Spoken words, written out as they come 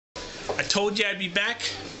I told you I'd be back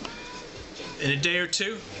in a day or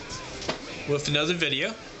two with another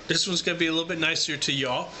video. This one's going to be a little bit nicer to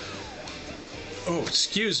y'all. Oh,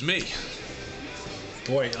 excuse me.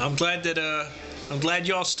 Boy, I'm glad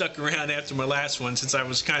y'all stuck around after my last one, since I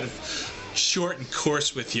was kind of short and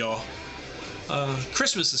coarse with y'all.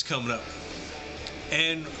 Christmas is coming up.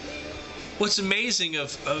 And what's amazing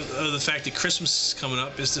of the fact that Christmas is coming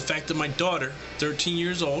up is the fact that my daughter, 13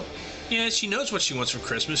 years old, yeah, she knows what she wants for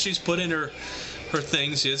Christmas. She's put in her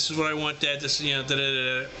things. Yeah, this is what I want, Dad. This, you know,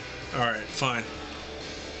 da-da-da-da. All right, fine.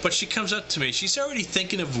 But she comes up to me. She's already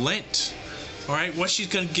thinking of Lent. All right, what she's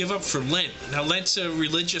going to give up for Lent. Now, Lent's a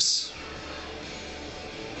religious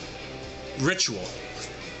ritual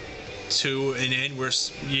to an end where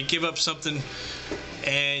you give up something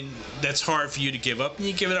and that's hard for you to give up, and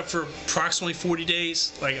you give it up for approximately 40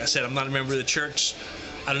 days. Like I said, I'm not a member of the church.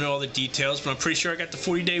 I don't know all the details, but I'm pretty sure I got the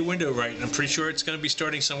 40-day window right, and I'm pretty sure it's going to be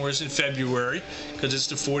starting somewhere in February, because it's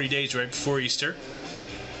the 40 days right before Easter,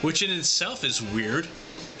 which in itself is weird.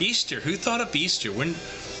 Easter, who thought up Easter? When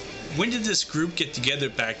did this group get together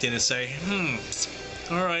back then and say,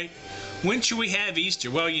 all right, when should we have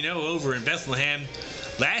Easter? Well, you know, over in Bethlehem,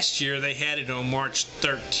 last year they had it on March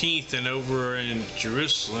 13th, and over in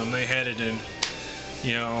Jerusalem they had it in,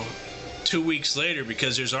 2 weeks later,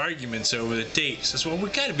 because there's arguments over the dates. I said, well, we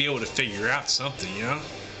got to be able to figure out something,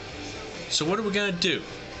 So what are we going to do?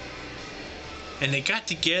 And they got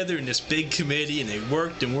together in this big committee, and they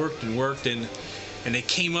worked and worked and worked, and they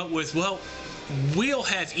came up with, well, we'll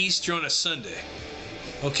have Easter on a Sunday.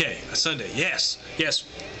 Okay, a Sunday. Yes.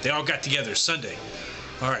 They all got together. Sunday.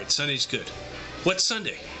 All right, Sunday's good. What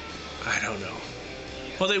Sunday? I don't know.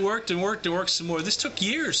 Well, they worked and worked and worked some more. This took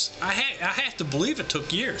years. I have to believe it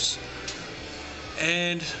took years.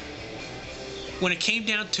 And when it came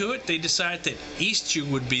down to it, they decided that Easter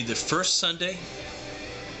would be the first Sunday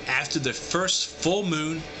after the first full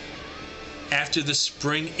moon after the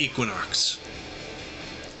spring equinox.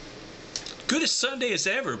 Good as Sunday as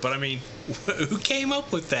ever, but I mean, who came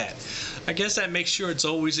up with that? I guess that makes sure it's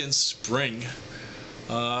always in spring.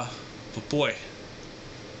 But boy,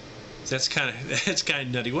 that's kind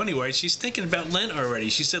of nutty. Well, anyway, she's thinking about Lent already.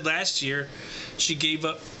 She said last year she gave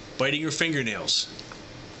up biting her fingernails.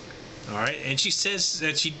 All right, and she says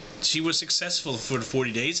that she was successful for the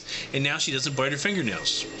 40 days, and now she doesn't bite her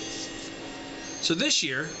fingernails. So this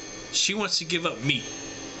year, she wants to give up meat.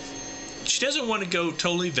 She doesn't want to go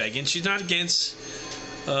totally vegan. She's not against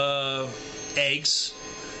eggs,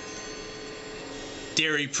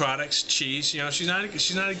 dairy products, cheese.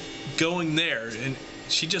 She's not going there, and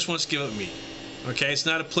she just wants to give up meat. Okay, it's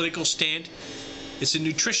not a political stand; it's a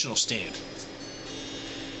nutritional stand.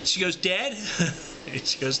 She goes, Dad.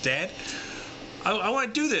 She goes, Dad, I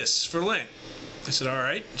want to do this for Lent. I said, all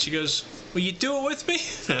right. She goes, will you do it with me?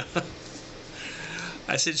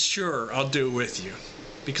 I said, sure, I'll do it with you.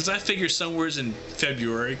 Because I figure somewhere's in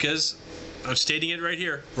February, because I'm stating it right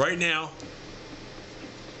here, right now,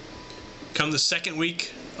 come the second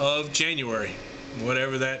week of January,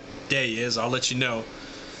 whatever that day is, I'll let you know.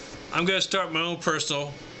 I'm going to start my own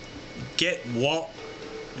personal Get Walt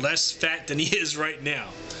Less Fat Than He Is Right Now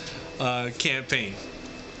campaign.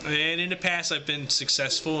 And in the past, I've been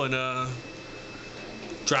successful in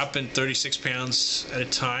dropping 36 pounds at a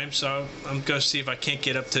time, so I'm going to see if I can't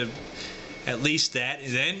get up to at least that,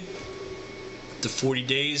 and then the 40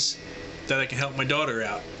 days that I can help my daughter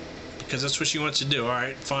out, because that's what she wants to do. All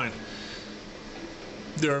right, fine.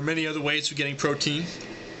 There are many other ways of getting protein.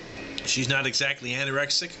 She's not exactly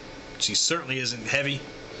anorexic. She certainly isn't heavy,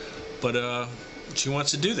 but she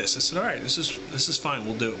wants to do this. I said, all right, this is fine.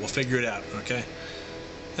 We'll do it. We'll figure it out. Okay.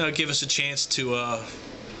 That'll give us a chance to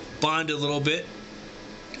bond a little bit,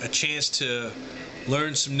 a chance to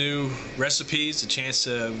learn some new recipes, a chance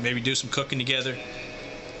to maybe do some cooking together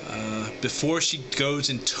before she goes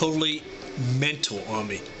in totally mental on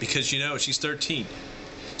me, because she's 13.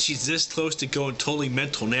 She's this close to going totally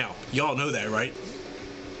mental now. Y'all know that, right?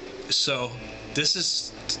 So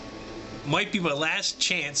this might be my last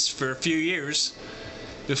chance for a few years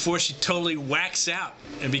before she totally whacks out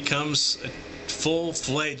and becomes a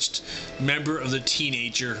full-fledged member of the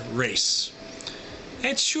teenager race.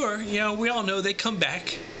 And sure, we all know they come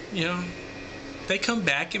back, They come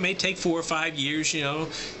back. It may take 4 or 5 years,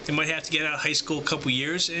 They might have to get out of high school a couple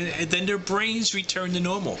years, and then their brains return to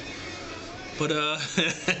normal. But,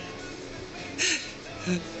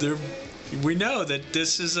 we know that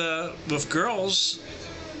this is, with girls,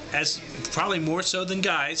 as probably more so than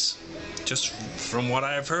guys, just from what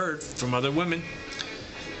I've heard from other women,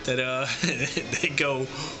 that, they go,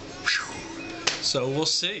 whew. So we'll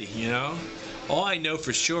see, All I know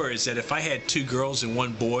for sure is that if I had 2 girls and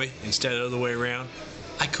 1 boy instead of the other way around,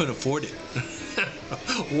 I couldn't afford it.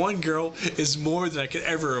 1 girl is more than I could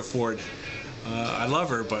ever afford. I love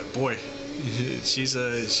her, but boy, she's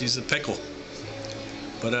a pickle.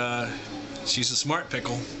 But she's a smart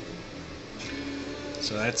pickle.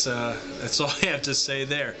 So that's all I have to say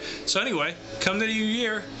there. So anyway, come the new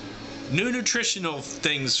year, new nutritional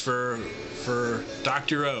things for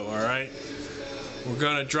DoctorOhh. All right. We're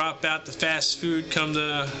going to drop out the fast food come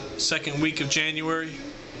the 2nd week of January.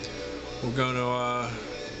 We're going to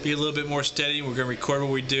be a little bit more steady. We're going to record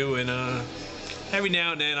what we do, and every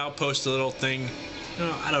now and then I'll post a little thing,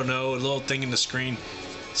 I don't know, a little thing in the screen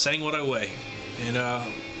saying what I weigh. And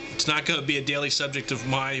it's not going to be a daily subject of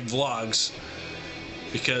my vlogs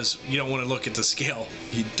because you don't want to look at the scale.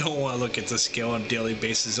 You don't want to look at the scale on a daily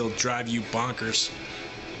basis. It'll drive you bonkers.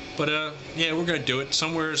 But yeah, we're going to do it.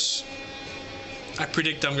 I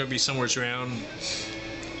predict I'm going to be somewhere around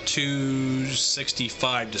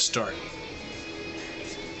 265 to start.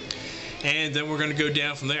 And then we're going to go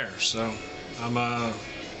down from there. So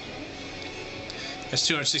that's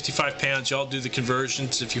 265 pounds. Y'all do the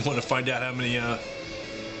conversions if you want to find out how many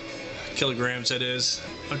kilograms that is.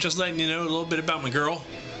 I'm just letting you know a little bit about my girl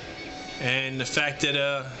and the fact that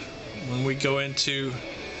when we go into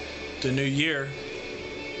the new year,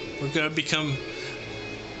 we're going to become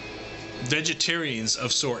vegetarians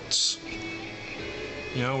of sorts.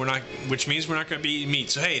 You know, which means we're not going to be eating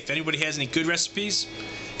meat. So hey, if anybody has any good recipes,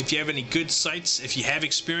 if you have any good sites, if you have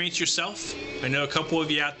experience yourself, I know a couple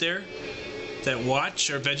of you out there that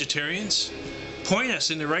watch are vegetarians, point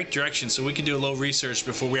us in the right direction so we can do a little research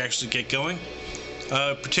before we actually get going.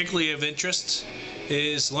 Particularly of interest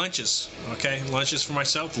is lunches. Okay, lunches for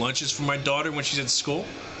myself, lunches for my daughter when she's at school.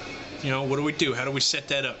 You know, what do we do? How do we set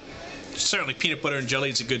that up? Certainly peanut butter and jelly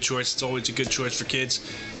is a good choice. It's always a good choice for kids.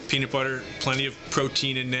 Peanut butter, plenty of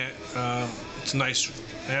protein in that. It's nice.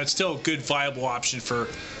 And it's still a good viable option for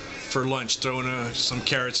lunch. Throwing some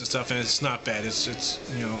carrots and stuff, and it's not bad. It's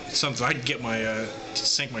you know, it's something I can get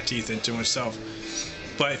sink my teeth into myself.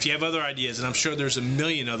 But if you have other ideas, and I'm sure there's a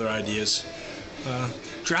million other ideas,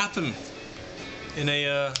 drop them in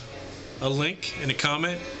a link in a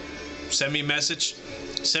comment. Send me a message.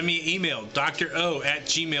 Send me an email,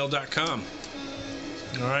 DoctorOhh@gmail.com.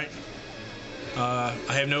 All right.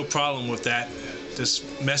 I have no problem with that. This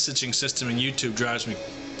messaging system in YouTube drives me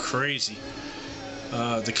crazy.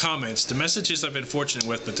 The comments, the messages I've been fortunate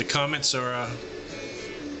with, but the comments are,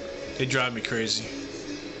 they drive me crazy.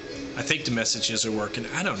 I think the messages are working.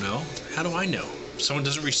 I don't know. How do I know? If someone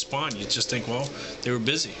doesn't respond, you just think, well, they were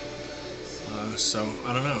busy. So,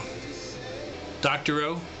 I don't know.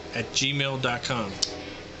 DoctorOhh@gmail.com.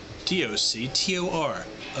 DoctorOhh.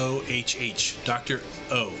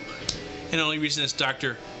 DoctorOhh. And the only reason it's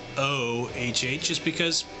DoctorOhh is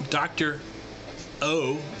because Dr.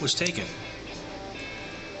 O was taken.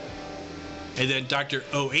 And then Dr.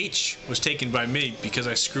 OH was taken by me because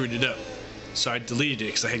I screwed it up. So I deleted it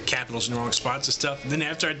because I had capitals in the wrong spots and stuff. And then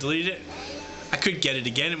after I deleted it, I couldn't get it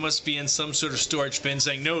again. It must be in some sort of storage bin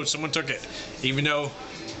saying, no, someone took it, even though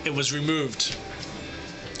it was removed.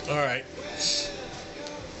 All right.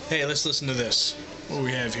 Hey, let's listen to this. What do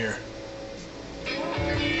we have here?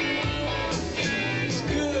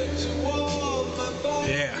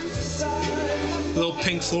 Yeah. A little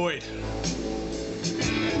Pink Floyd.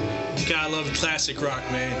 Gotta love classic rock,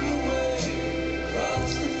 man.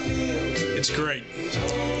 It's great.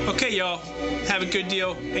 Okay, y'all. Have a good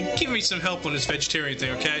deal. And give me some help on this vegetarian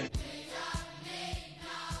thing, okay?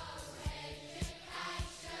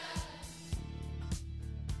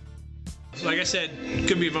 Like I said, it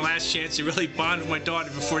could be my last chance to really bond with my daughter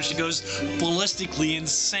before she goes ballistically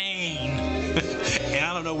insane. And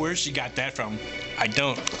I don't know where she got that from. I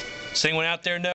don't. Does anyone out there know?